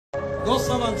God's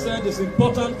servant said it's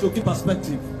important to keep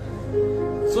perspective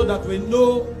so that we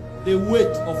know the weight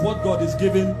of what God is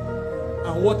giving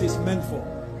and what is meant for.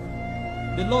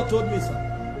 The Lord told me,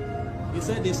 sir, He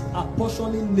said it's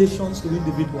apportioning nations to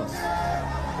individuals.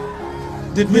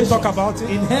 Did we talk about it?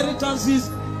 Inheritances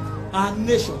are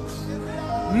nations.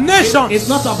 Nations. It's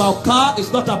not about car,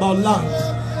 it's not about land.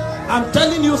 I'm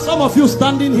telling you, some of you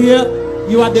standing here,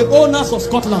 you are the owners of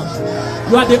Scotland.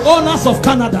 You are the owners of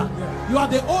Canada. You are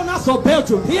the owners of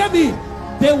Belgium. Hear me.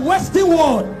 The Western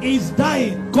world is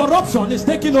dying. Corruption is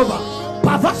taking over.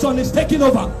 Perversion is taking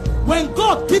over. When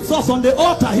God keeps us on the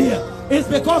altar here, it's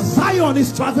because Zion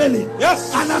is traveling.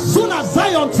 Yes. And as soon as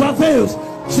Zion travails,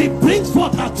 she brings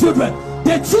forth her children.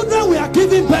 The children we are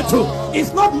giving birth to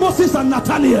is not Moses and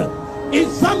Nathaniel.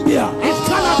 It's Zambia, it's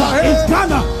Canada, it's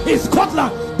Ghana, it's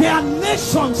Scotland. They are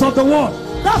nations of the world.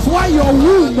 That's why your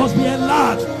womb must be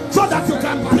enlarged, so that you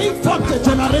can bring forth a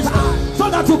generation, so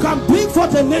that you can bring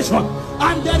forth a nation.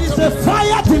 And there is a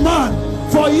fire demand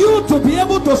for you to be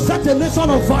able to set a nation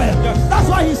on fire. That's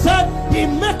why He said He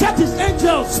maketh His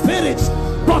angels spirits,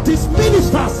 but His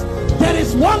ministers, there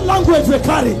is one language we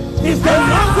carry. It's the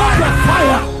language of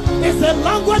fire. It's the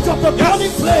language of the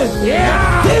burning flame.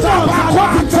 Demons are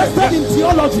not interested in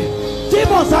theology.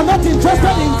 Demons are not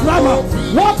interested in grammar.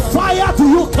 What fire do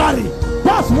you carry?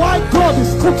 That's why God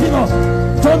is cooking us.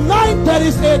 Tonight there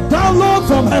is a download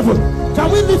from heaven.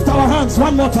 Can we lift our hands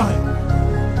one more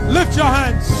time? Lift your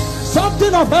hands.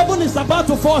 Something of heaven is about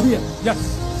to fall here. Yes.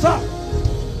 Sir,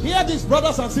 hear these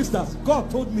brothers and sisters.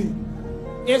 God told me.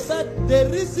 He said the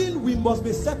reason we must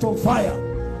be set on fire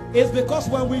is because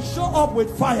when we show up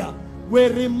with fire, we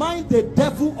remind the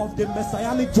devil of the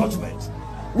messianic judgment.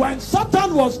 When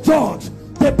Satan was judged,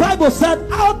 the Bible said,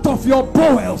 out of your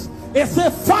bowels, it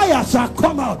said, fire shall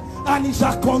come out and it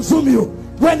shall consume you.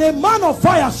 When a man of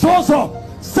fire shows up,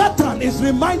 Satan is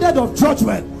reminded of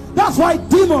judgment. That's why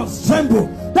demons tremble.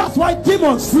 That's why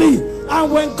demons flee.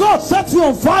 And when God sets you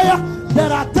on fire,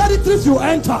 there are territories you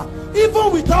enter.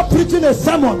 Even without preaching a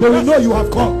sermon, they will know you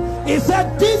have come. He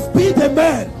said, this be the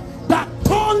men that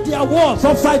turn their walls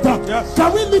upside down. Yes.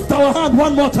 Can we lift our hand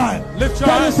one more time? Lift your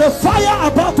There hand. is a fire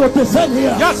about to descend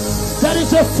here. Yes. There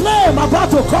is a flame about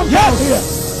to come down here.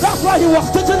 That's why He was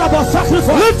teaching about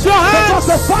sacrifice. Lift your hands. Because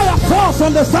the fire falls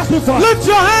on the sacrifice. Lift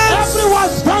your hands. Everyone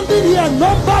standing here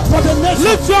numbered for the nation.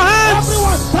 Lift your hands.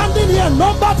 Everyone standing here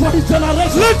numbered for the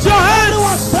generation. Lift your hands.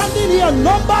 Everyone standing here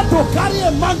numbered to carry a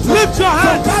mantle. Lift your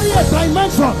hands. To carry a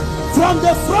dimension from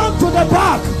the front to the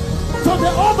back, to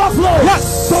the overflow.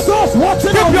 Yes. To those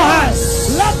watching Keep your online,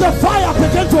 hands. let the fire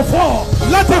begin to fall.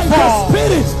 Let it By fall. the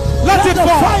Spirit, Let it the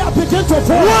fall. fire begin to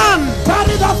fall. One.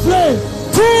 Carry that flame.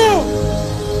 2,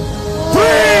 3.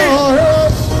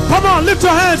 Come on, lift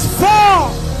your hands. 4.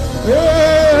 We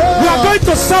are going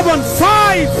to 7.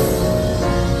 5.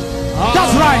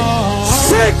 That's right.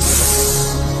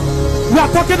 6. We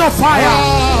are talking of fire.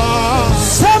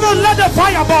 7. Let the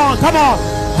fire burn. Come on.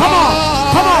 Come on.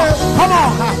 Come on. Come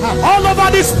on. All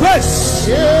over this place.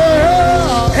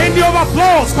 In the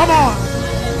overflows. Come on.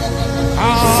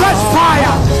 Fresh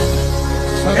fire.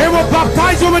 It will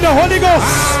baptize you with the Holy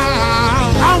Ghost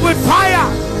and with fire.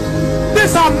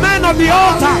 These are men of the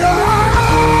altar.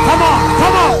 Come on,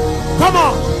 come on, come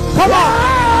on, come on,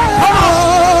 come on,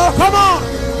 come on,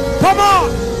 come on, come on,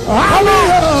 come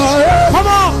on,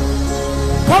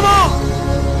 come on,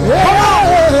 come on,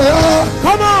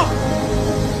 come on,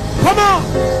 come on,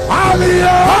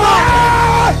 come on.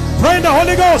 Pray in the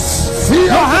Holy Ghost. Your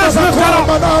hands lifted up.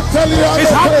 It's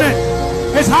happening.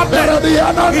 It's happening.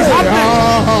 It's happening.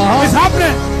 It's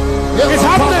happening. It's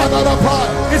happening.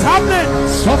 It's happening.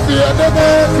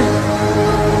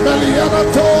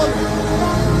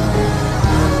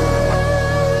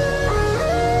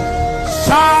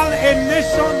 Shall a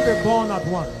nation be born at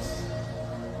once?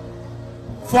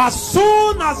 For as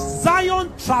soon as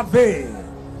Zion travail.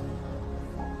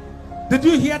 Did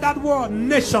you hear that word?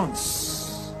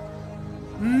 Nations.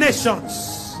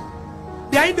 Nations.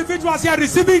 There are individuals here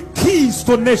receiving keys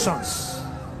to nations.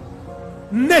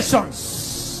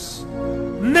 Nations.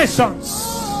 Nations.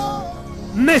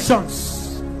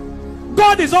 Nations.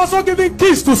 God is also giving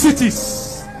keys to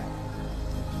cities.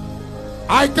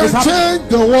 I can change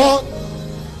the world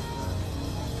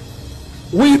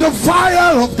with the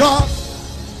fire of God.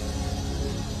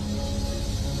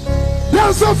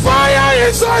 There's a fire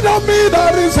inside of me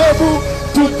that is able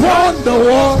to burn the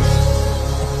world.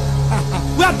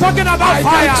 We are talking about fire.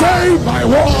 I can change my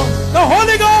world. The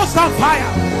Holy Ghost and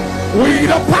fire. With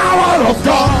the power of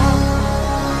God.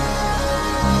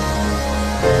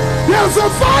 There's a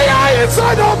fire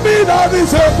inside of me that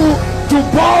is able to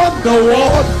burn the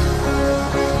world.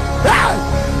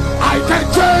 I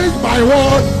my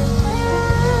word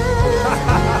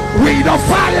with the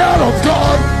fire of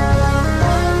God.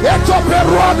 It's up a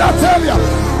road, I tell you.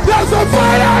 There's a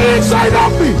fire inside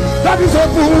of me that is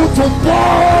able to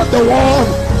burn the world.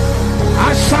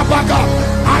 Ashabaga,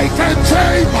 I can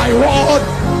change my world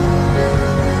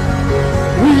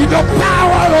with the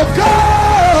power of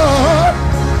God.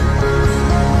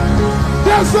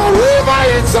 There's a river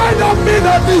inside of me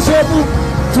that is able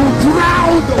to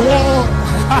drown the world.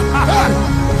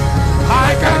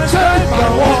 I can change my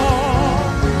world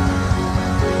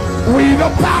with the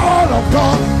power of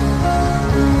God.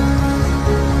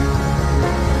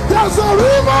 There's a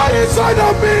river inside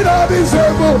of me that is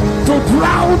able to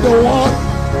drown the world.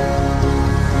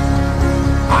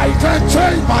 I can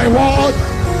change my world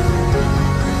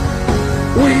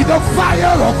with the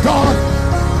fire of God.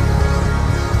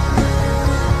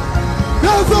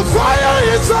 There's a fire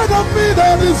inside of me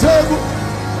that is able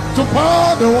to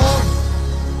burn the world.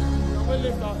 Can we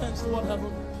lift our hands toward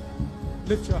heaven?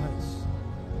 Lift your hands.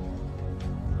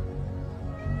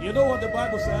 You know what the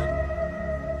Bible said?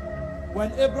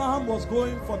 When Abraham was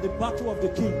going for the battle of the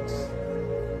kings,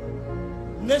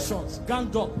 nations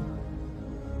ganged up,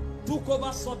 took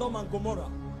over Sodom and Gomorrah,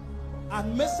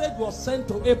 and message was sent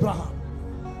to Abraham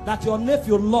that your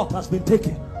nephew Lot has been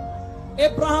taken.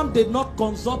 Abraham did not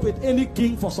consult with any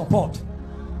king for support.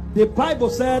 The Bible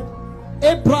said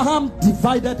Abraham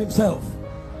divided himself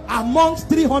amongst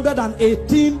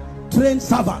 318 trained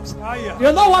servants.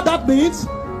 You know what that means?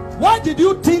 Why did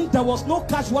you think there was no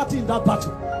casualty in that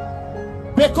battle?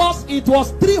 Because it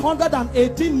was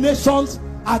 318 nations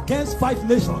against 5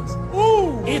 nations.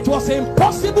 Ooh. It was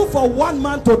impossible for one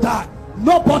man to die.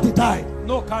 Nobody died.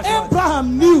 No casualty.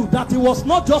 Abraham knew that he was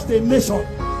not just a nation,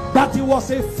 that he was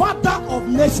a father of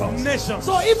nations.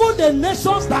 So even the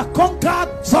nations that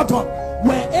conquered Sodom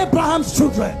were Abraham's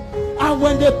children. And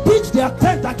when they pitched their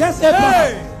tent against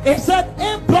Abraham, it said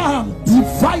Abraham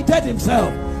divided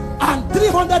himself, and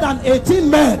 318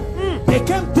 men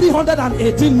became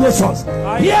 318 nations.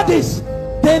 Hear this: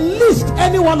 the least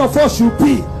any one of us should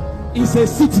be is a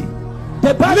city.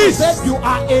 The Bible says you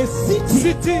are a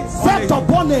city set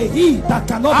upon a hill that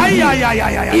cannot be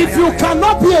hidden. If you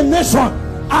cannot be a nation,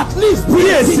 at least be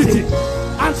a city.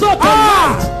 And so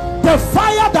tonight, the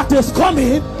fire that is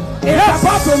coming is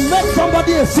about to make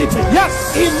somebody a city.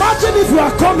 Imagine if you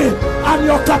are coming and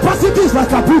your capacity is like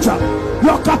Abuja,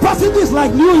 your capacity is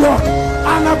like New York,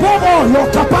 and above all, your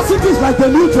capacity is like the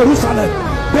New Jerusalem,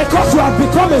 because you have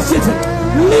become a city.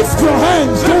 Lift your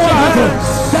hands toward heaven.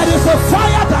 There is a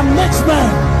fire that makes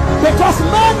men, because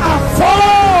men are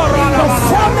fallen in the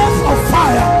furnace of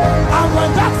fire, and when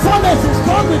that furnace is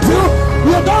done with you,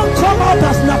 you don't come out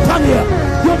as Nathaniel,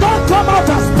 you don't come out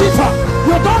as Peter,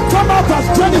 you don't come out as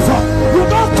Jennifer, you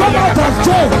don't come out as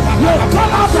Jay, you come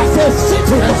out as a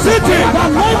city. In the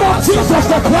name of Jesus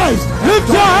the Christ, lift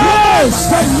your hands.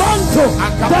 The mantle,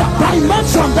 the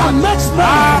dimension that makes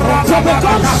men to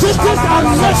become cities and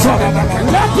nations,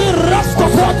 let it rest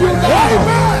upon you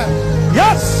now.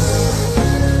 Yes,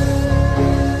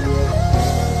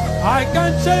 I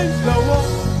can change the world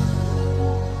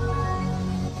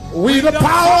with the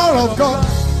power of God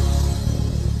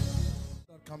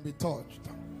that can be touched.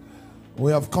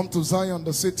 We have come to Zion,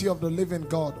 the city of the living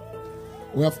God.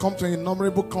 We have come to an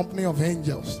innumerable company of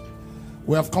angels.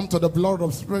 We have come to the blood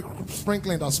of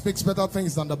sprinkling that speaks better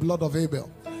things than the blood of Abel.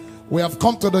 We have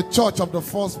come to the church of the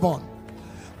firstborn.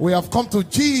 We have come to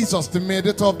Jesus, the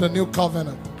mediator of the new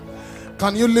covenant.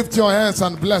 Can you lift your hands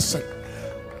and bless it?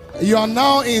 You are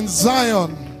now in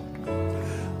Zion.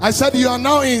 I said you are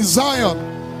now in Zion.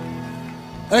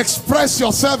 Express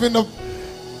yourself in the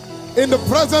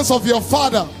presence of your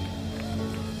Father.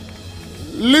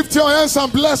 Lift your hands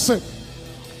and bless him.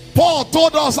 Paul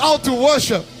told us how to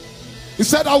worship. He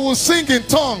said, I will sing in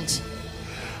tongues,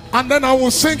 and then I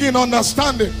will sing in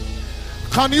understanding.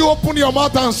 Can you open your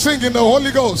mouth and sing in the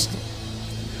Holy Ghost?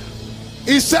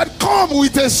 He said, come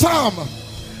with a psalm.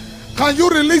 Can you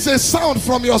release a sound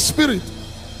from your spirit?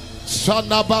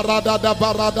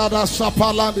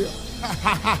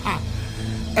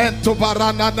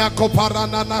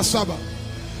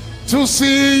 To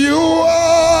see you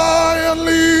high and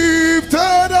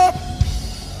lifted up,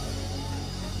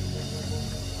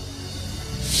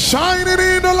 shining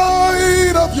in the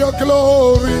light of your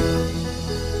glory.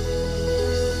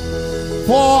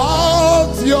 Pour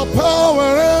out your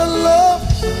power and love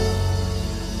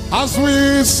as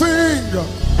we sing,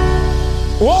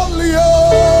 holy,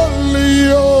 holy,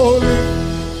 holy.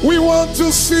 We want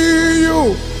to see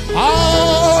you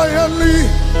high and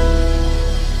lifted,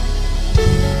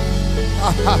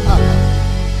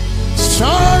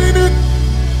 shining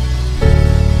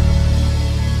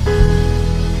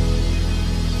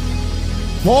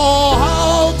Pour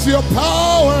out your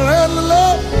power and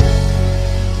love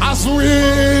as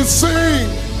we sing.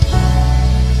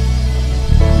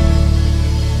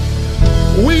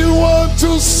 We want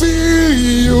to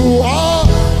see you all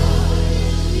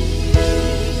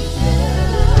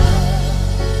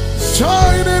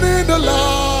shining in the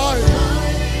light.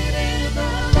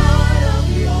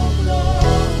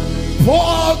 Pour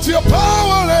out your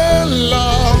power and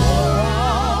love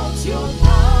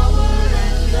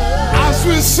as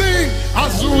we sing,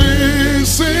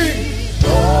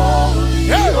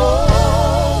 Yeah.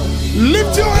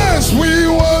 Lift your hands, we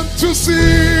want to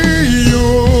see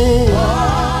you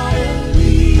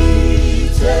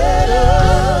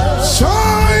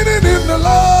shining in the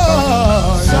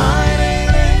light.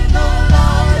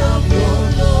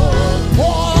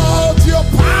 Pour out your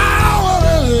power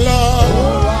and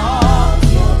love.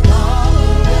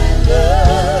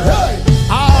 Hey,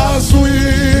 as we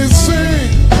sing.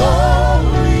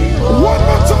 One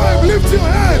more time, lift your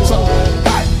hands.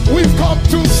 Hey, we've come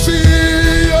to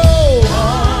see you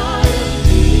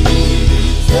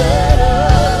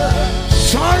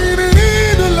shining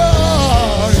in the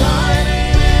light.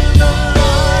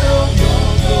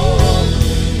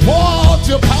 Pour out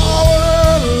your power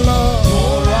and love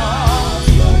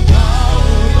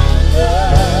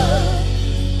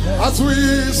as we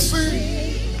sing.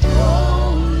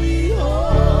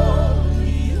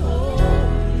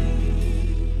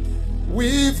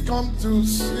 We've come to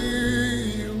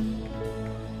see you.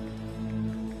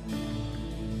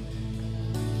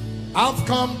 I've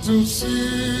come to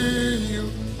see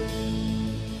you.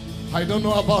 I don't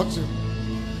know about you.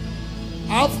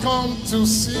 I've come to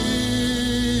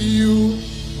see you.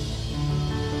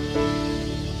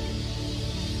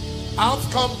 I've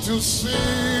come to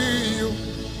see you.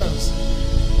 Yes.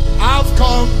 I've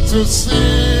come to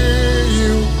see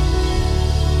you.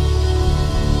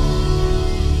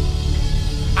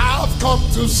 I've come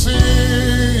to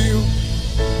see you.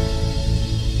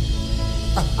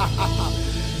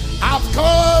 I've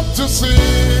come to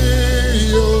see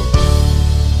you.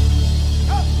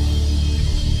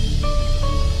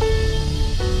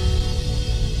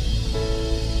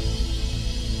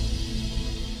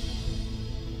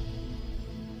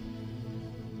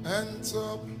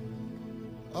 Enter,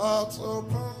 hearts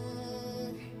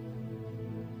open,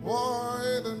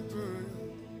 wide and free.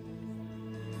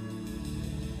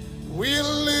 We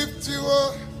lift you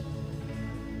up.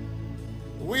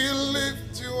 We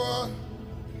lift you up.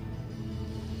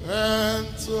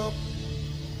 Hands up,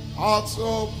 hearts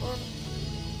open,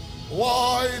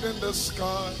 wide in the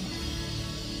sky.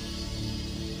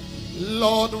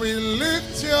 Lord, we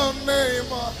lift your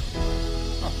name up.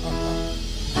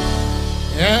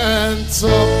 Hands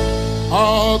up,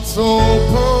 hearts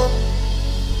open,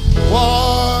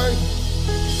 wide.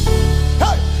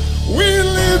 Hey, we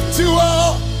lift you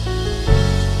up.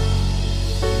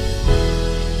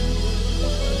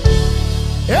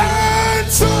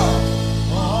 Hands up.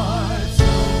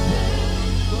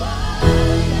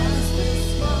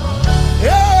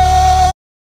 Yeah.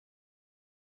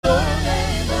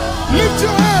 Lift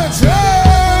your hands.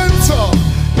 Hands up.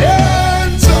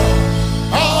 Hands up.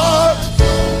 Heart.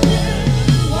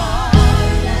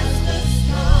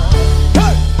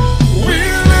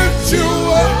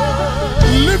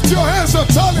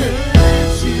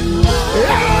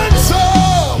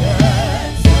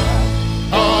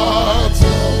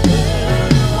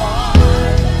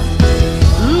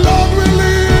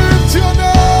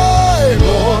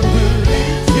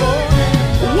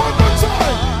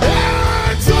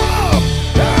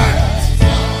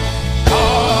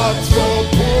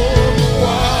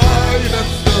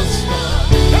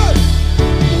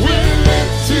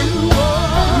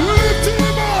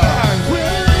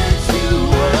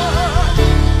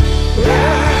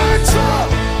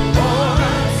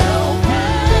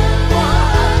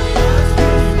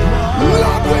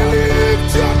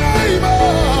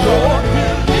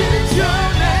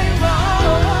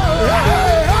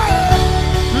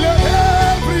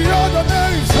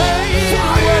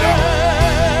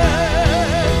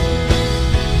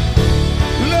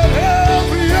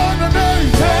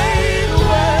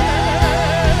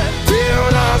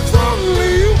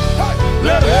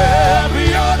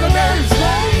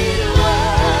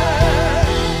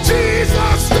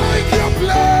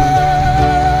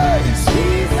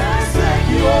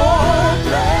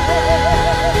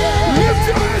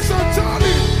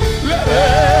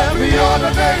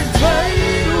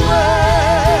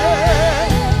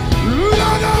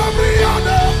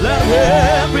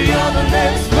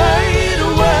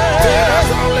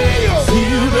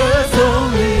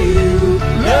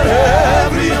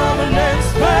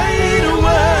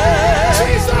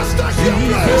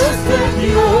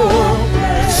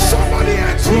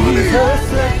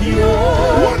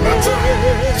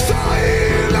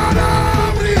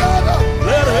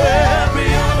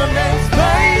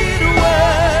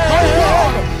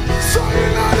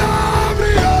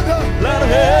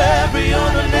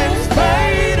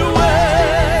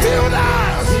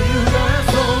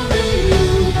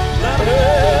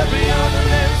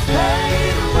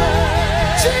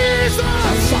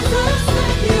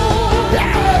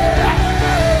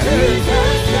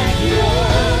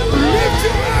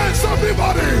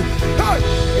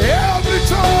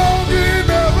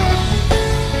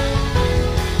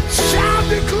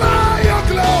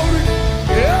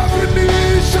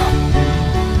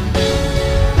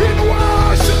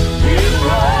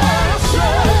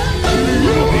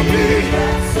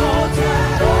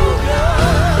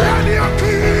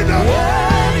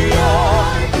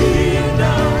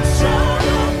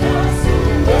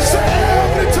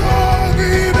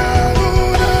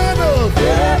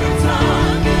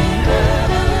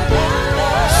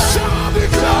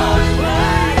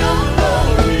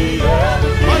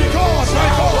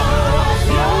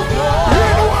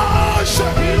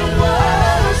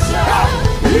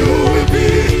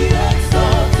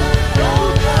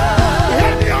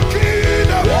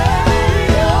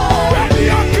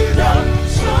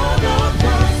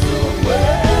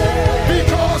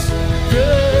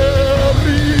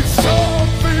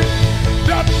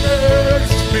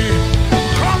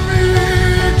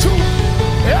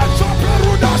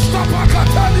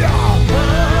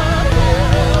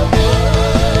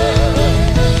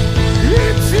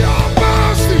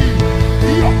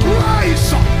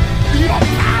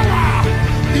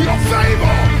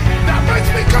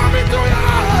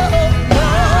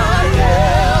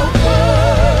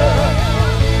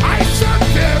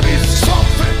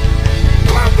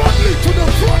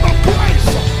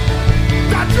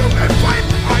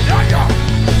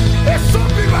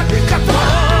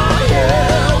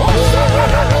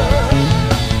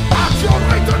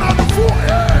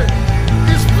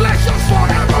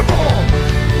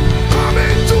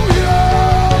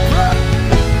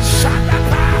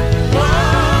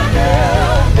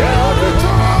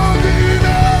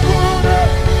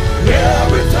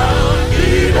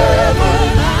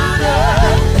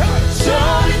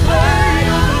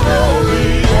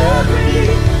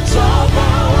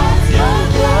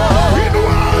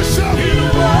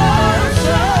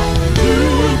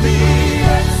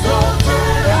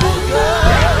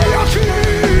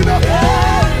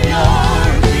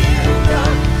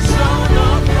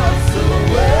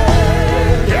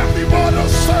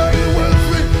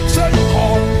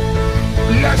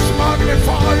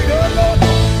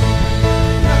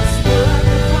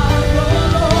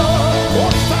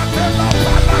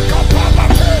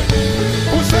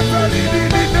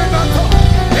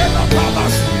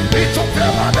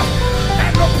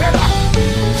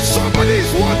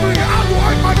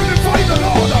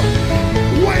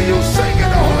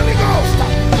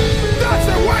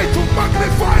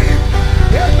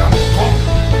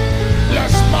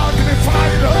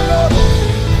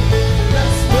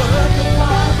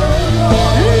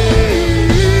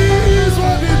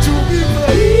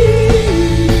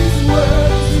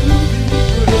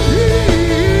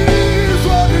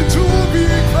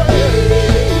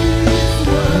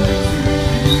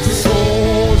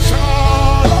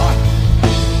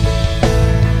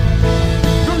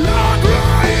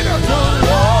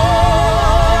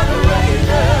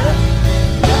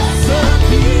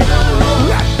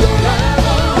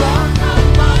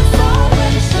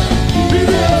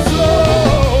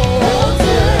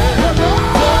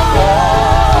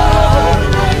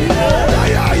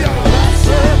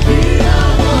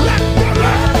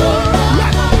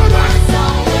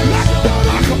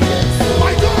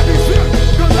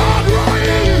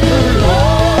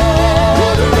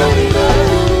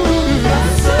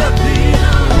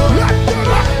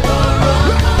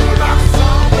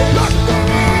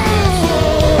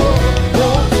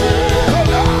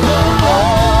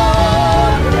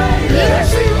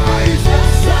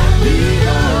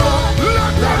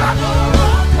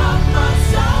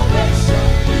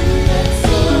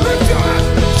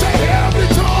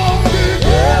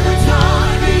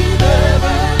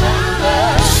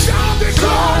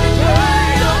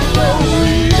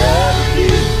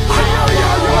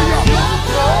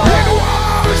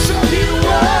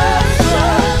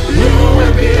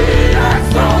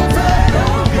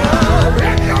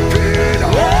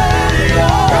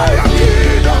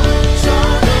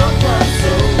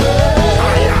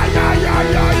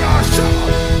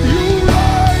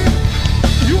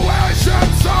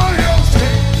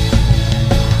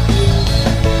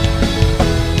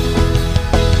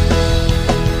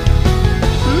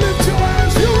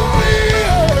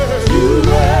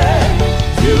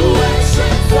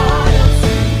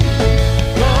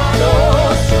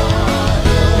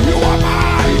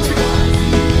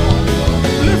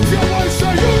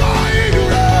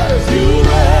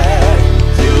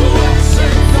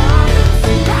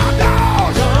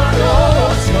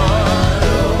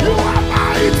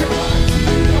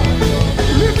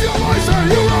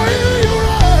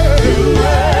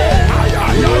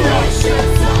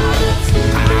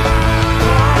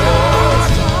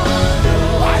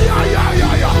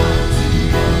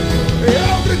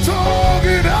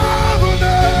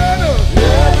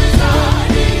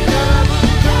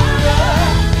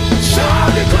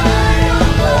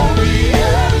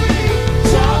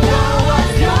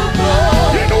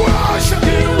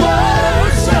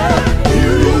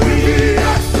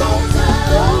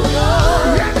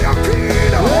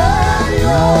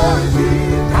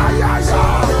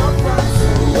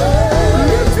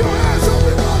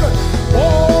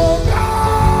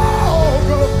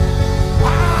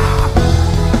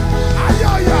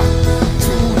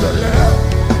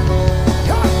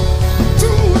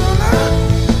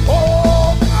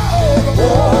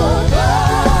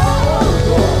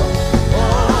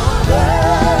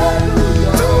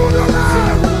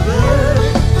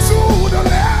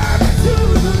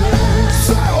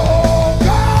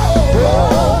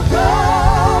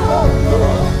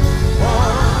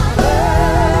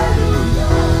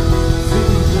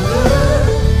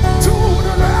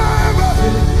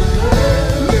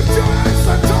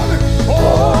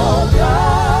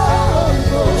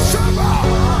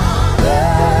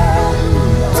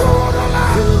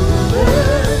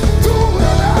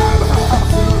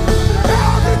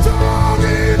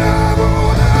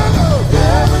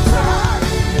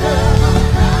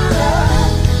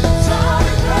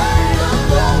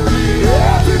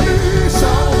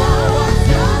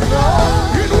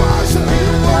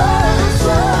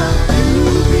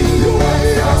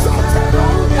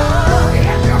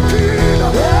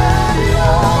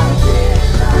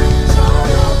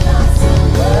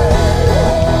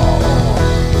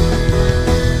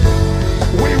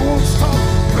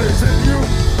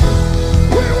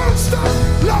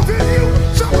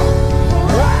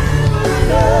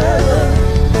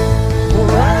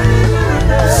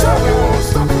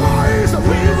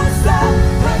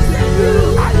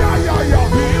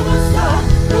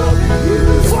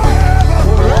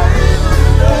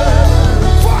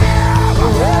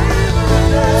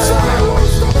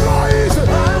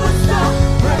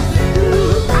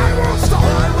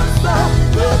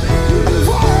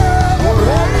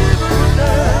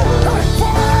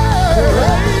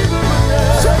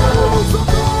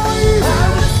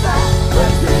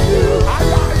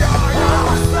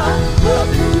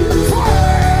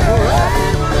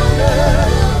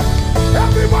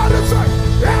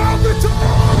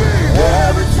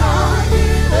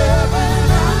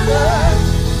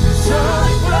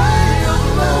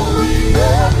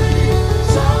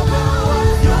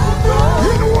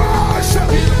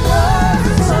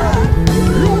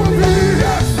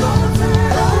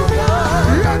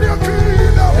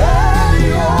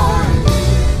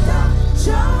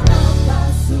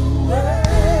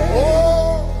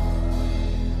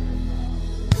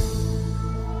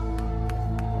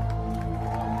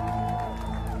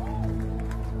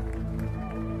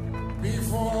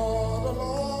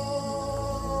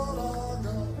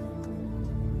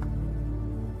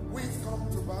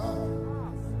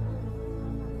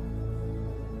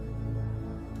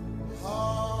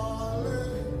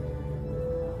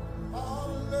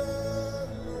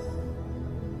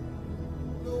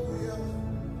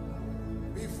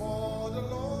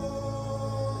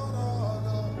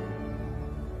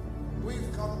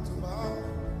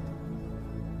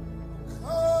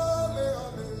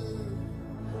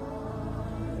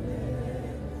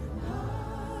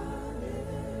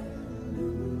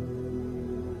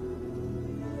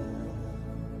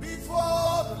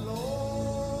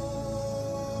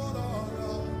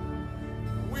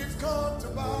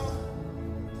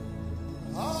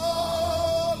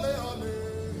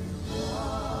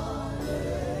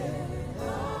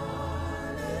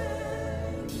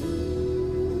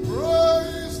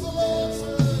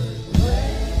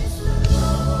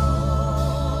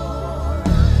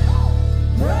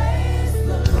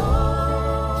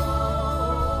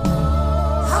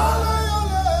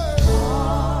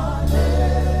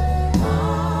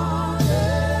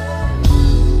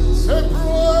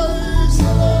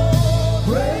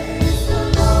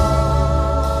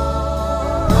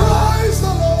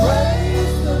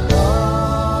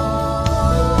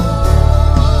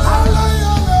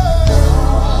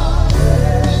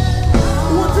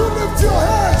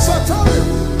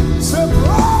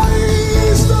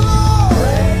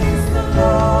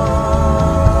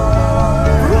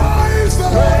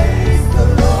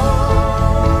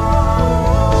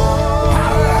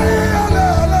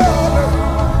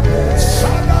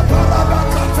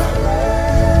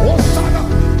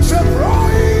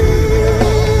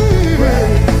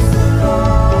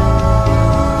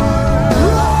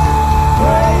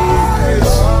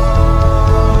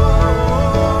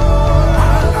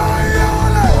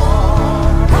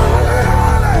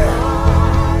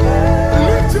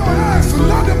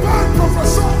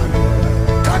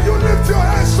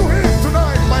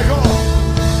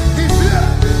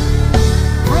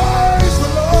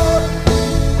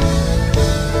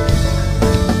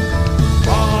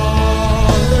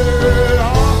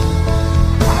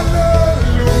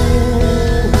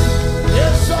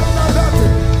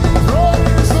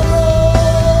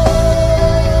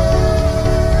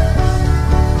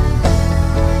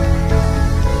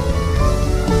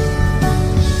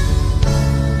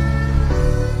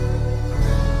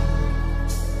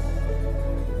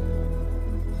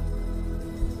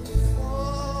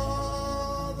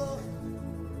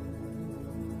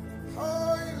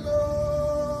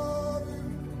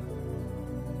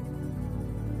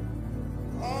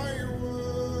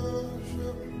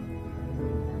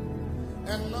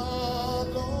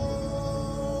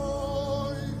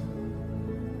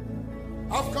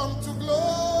 I've come to glorify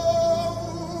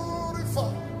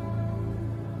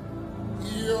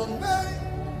your name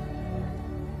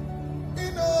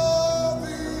in all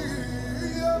the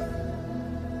earth.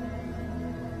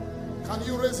 Can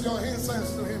you raise your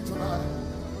incense to him tonight?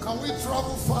 Can we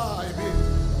travel far a bit?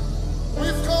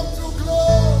 We've come to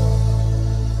glorify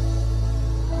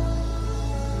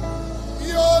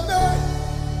your name.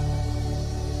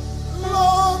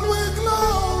 Lord, we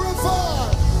glorify.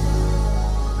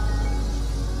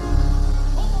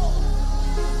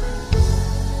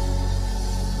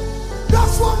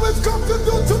 That's what we've come to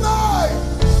do tonight.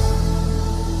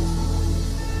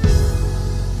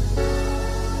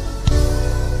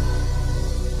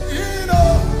 You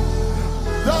know,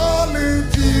 darling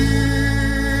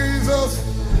Jesus,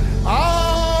 I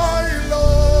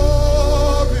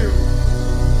love you.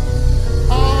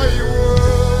 I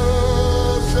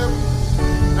worship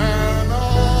and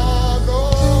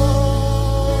adore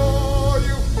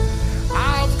you.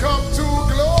 I've come to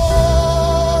glorify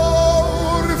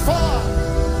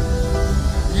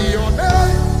your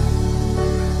name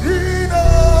in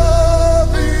all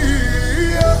the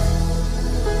earth.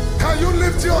 Can you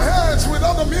lift your hands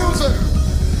without the music?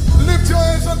 Lift your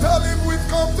hands and tell him we've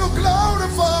come to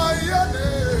glorify your name.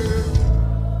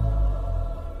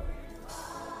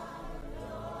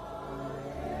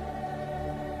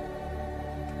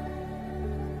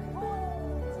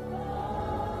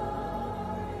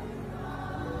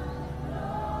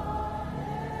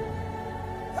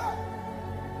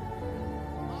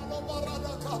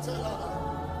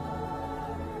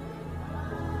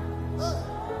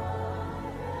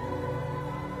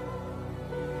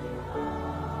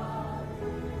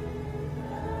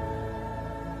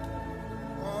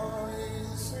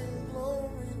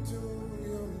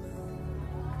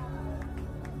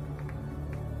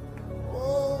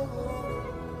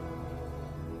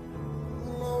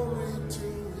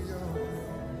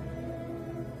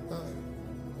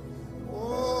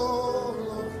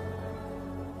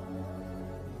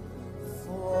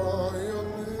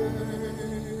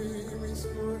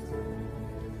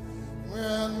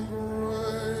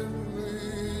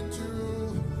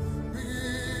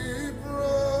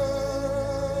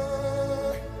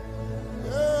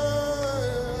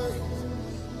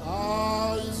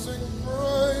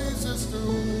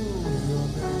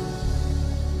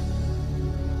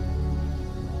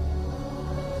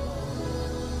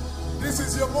 This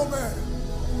is your moment.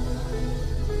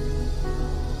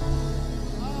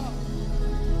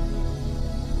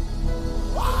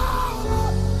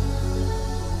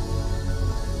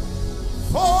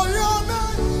 For your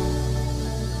name.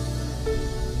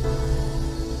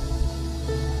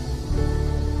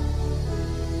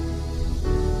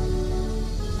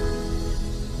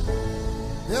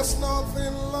 There's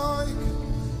nothing like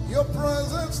your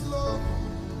presence, Lord.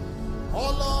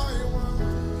 All I want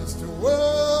is to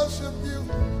worship you.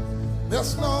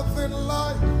 There's nothing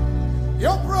like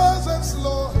your presence,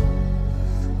 Lord.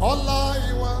 All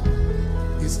I want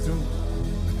is to.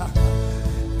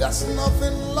 There's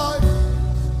nothing like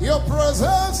your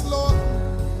presence, Lord.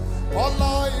 All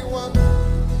I want.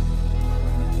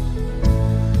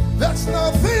 There's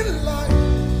nothing like.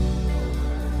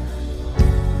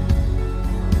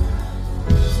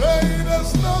 Say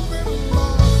there's nothing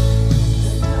like.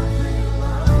 There's nothing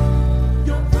like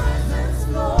your presence,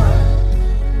 Lord.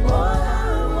 All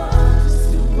I want is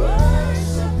to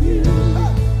worship.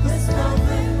 There's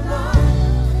nothing like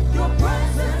your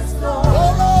presence, Lord.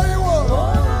 All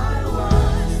I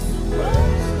want is to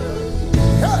worship you.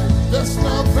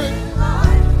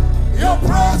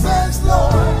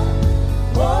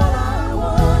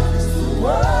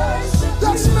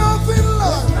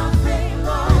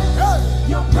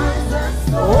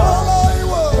 Oh,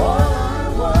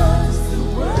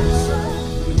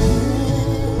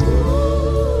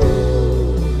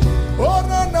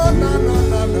 no.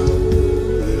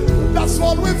 That's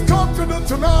what we've come to do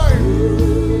tonight.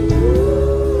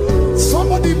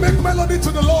 Somebody make melody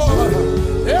to the Lord.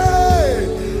 Hey!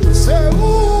 Say,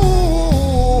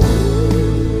 ooh,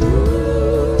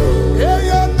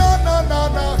 yeah, na.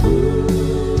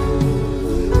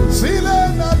 Zile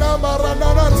na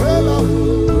marana tela.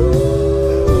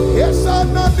 Yes,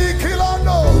 na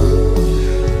dikilano.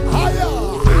 Haya.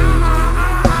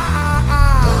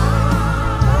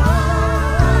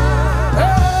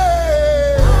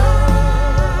 Hey.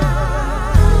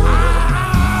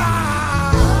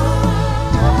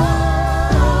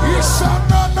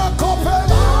 Isana na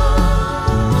kopela.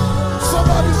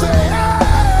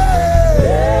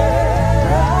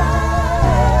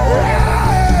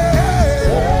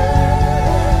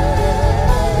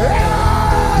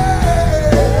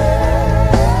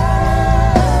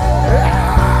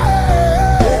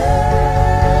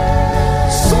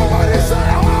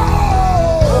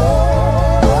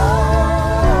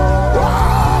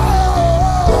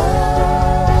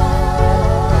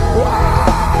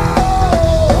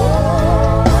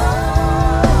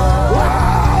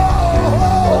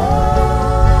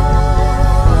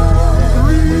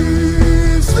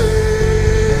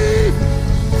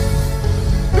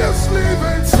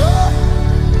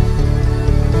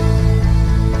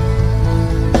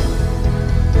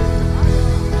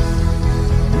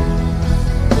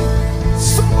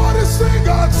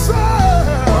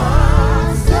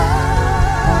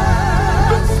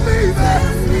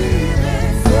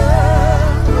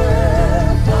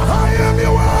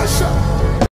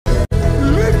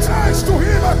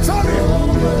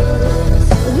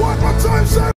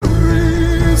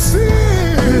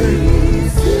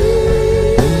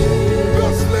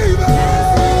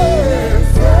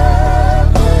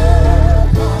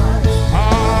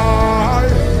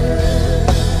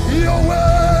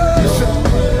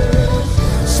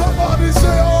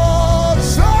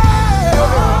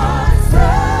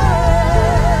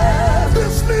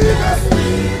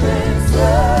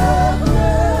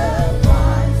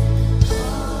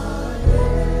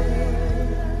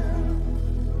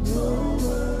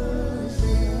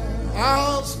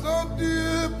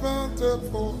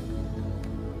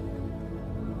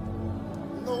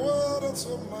 depths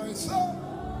of my soul.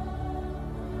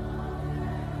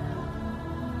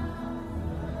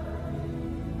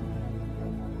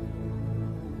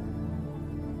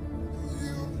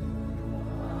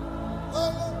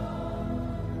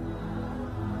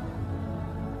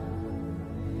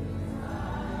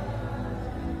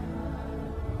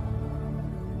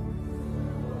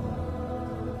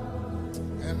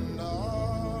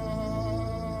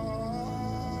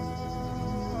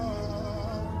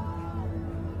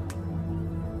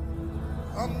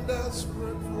 I'm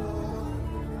desperate for.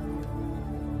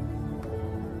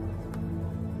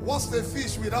 What's the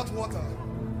fish without water?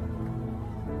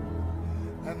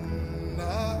 And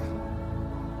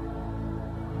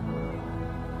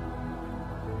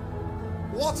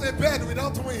what's a bird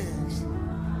without wings?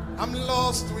 I'm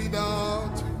lost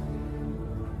without you.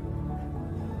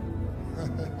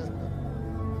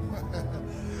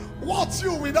 What's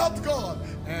you without God?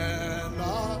 And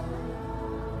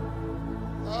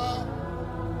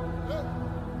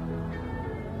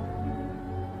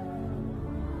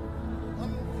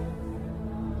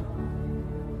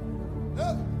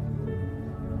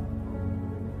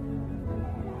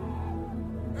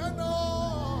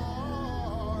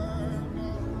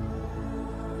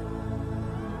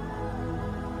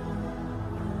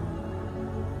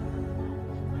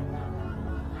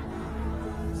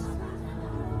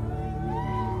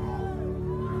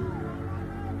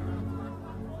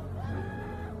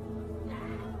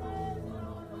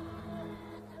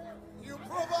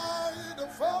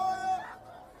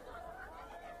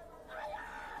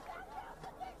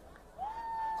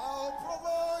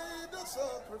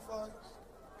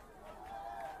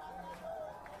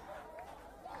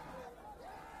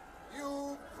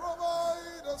you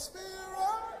provide a spirit.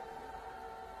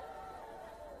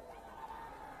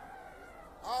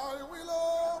 I will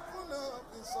open up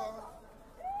inside.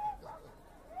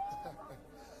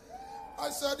 I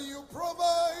said you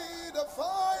provide a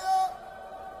fire.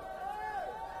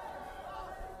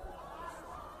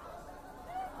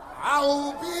 I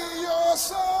will be your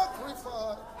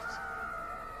sacrifice.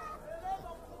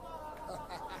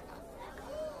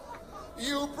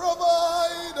 You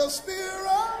provide a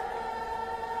spirit.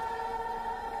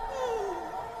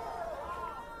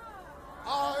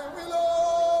 I will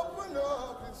open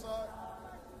up inside.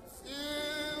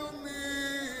 Fill me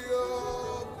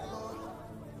up, Lord.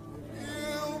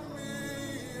 Fill me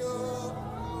up,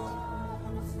 Lord.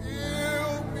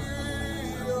 Fill me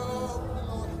up,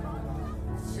 Lord.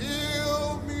 Fill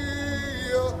me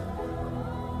up.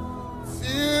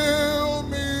 Fill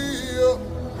me up.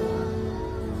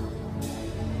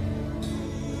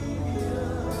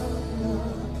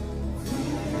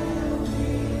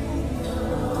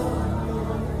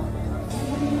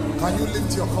 Can you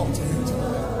lift your cup to him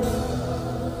tonight?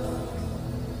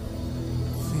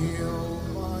 Fill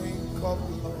my cup,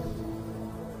 Lord.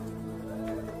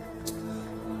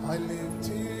 I lift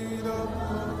it up,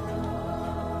 Lord.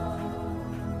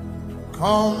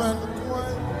 Come and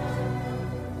quench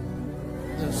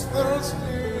this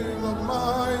thirsting of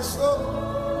my soul.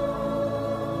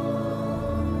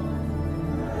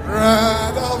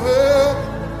 Bread of heaven,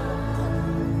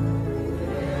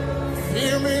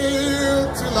 fill me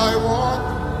till I want.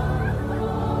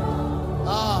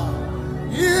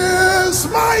 Yes,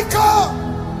 my God,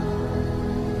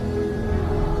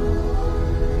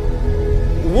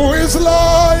 who is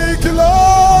like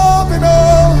love in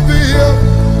all the earth,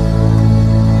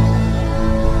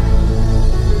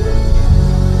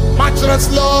 matchless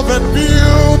love and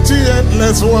beauty,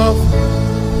 endless wealth.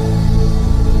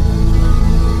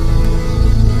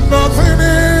 Nothing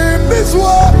in this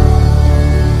world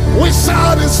will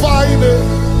satisfy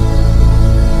me.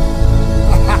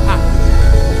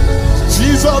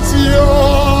 Jesus,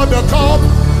 you're the cup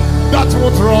that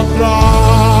would run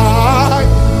dry.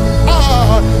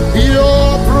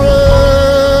 Your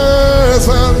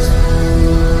presence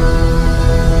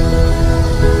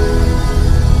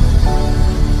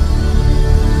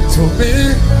to me,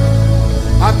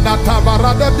 and that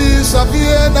Tabarada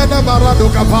Bisaviena Namarado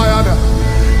Kapayana.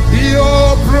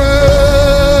 Your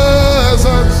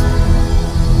presence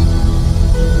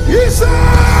is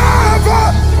ever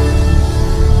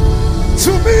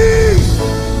to me,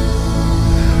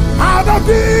 and a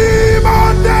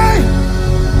demon day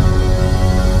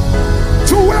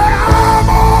to where I'm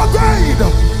ordained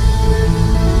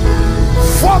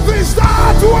for this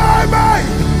that we're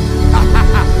made.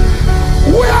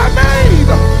 We are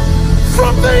made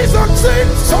from these unseen.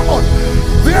 Someone,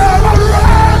 there are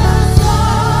realms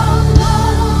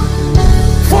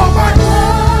for my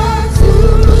heart to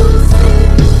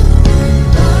sing.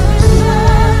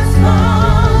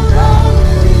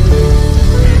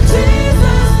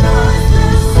 Jesus Christ.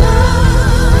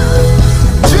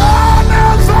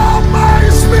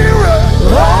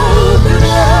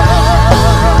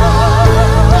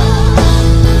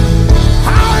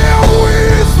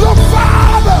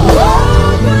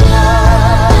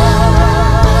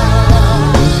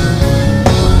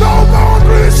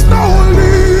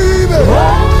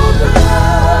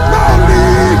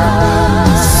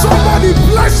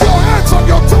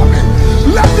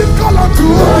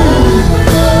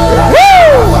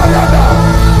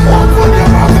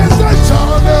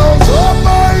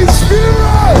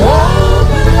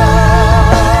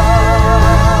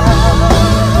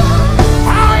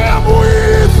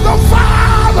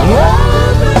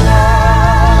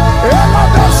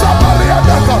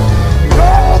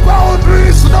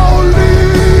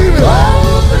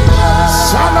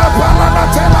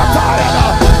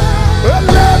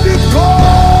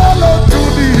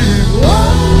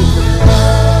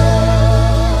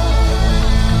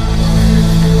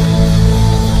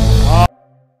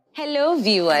 Hello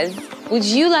viewers, would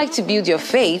you like to build your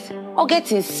faith or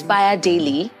get inspired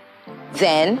daily?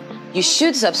 Then you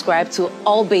should subscribe to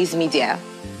All Base Media.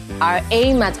 Our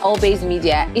aim at All Base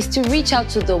Media is to reach out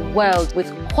to the world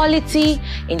with quality,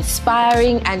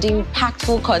 inspiring and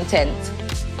impactful content.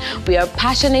 We are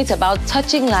passionate about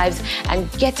touching lives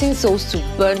and getting souls to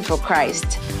burn for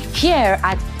Christ. Here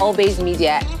at All Base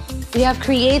Media, we have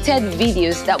created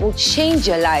videos that will change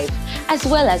your life, as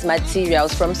well as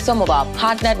materials from some of our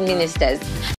partnered ministers.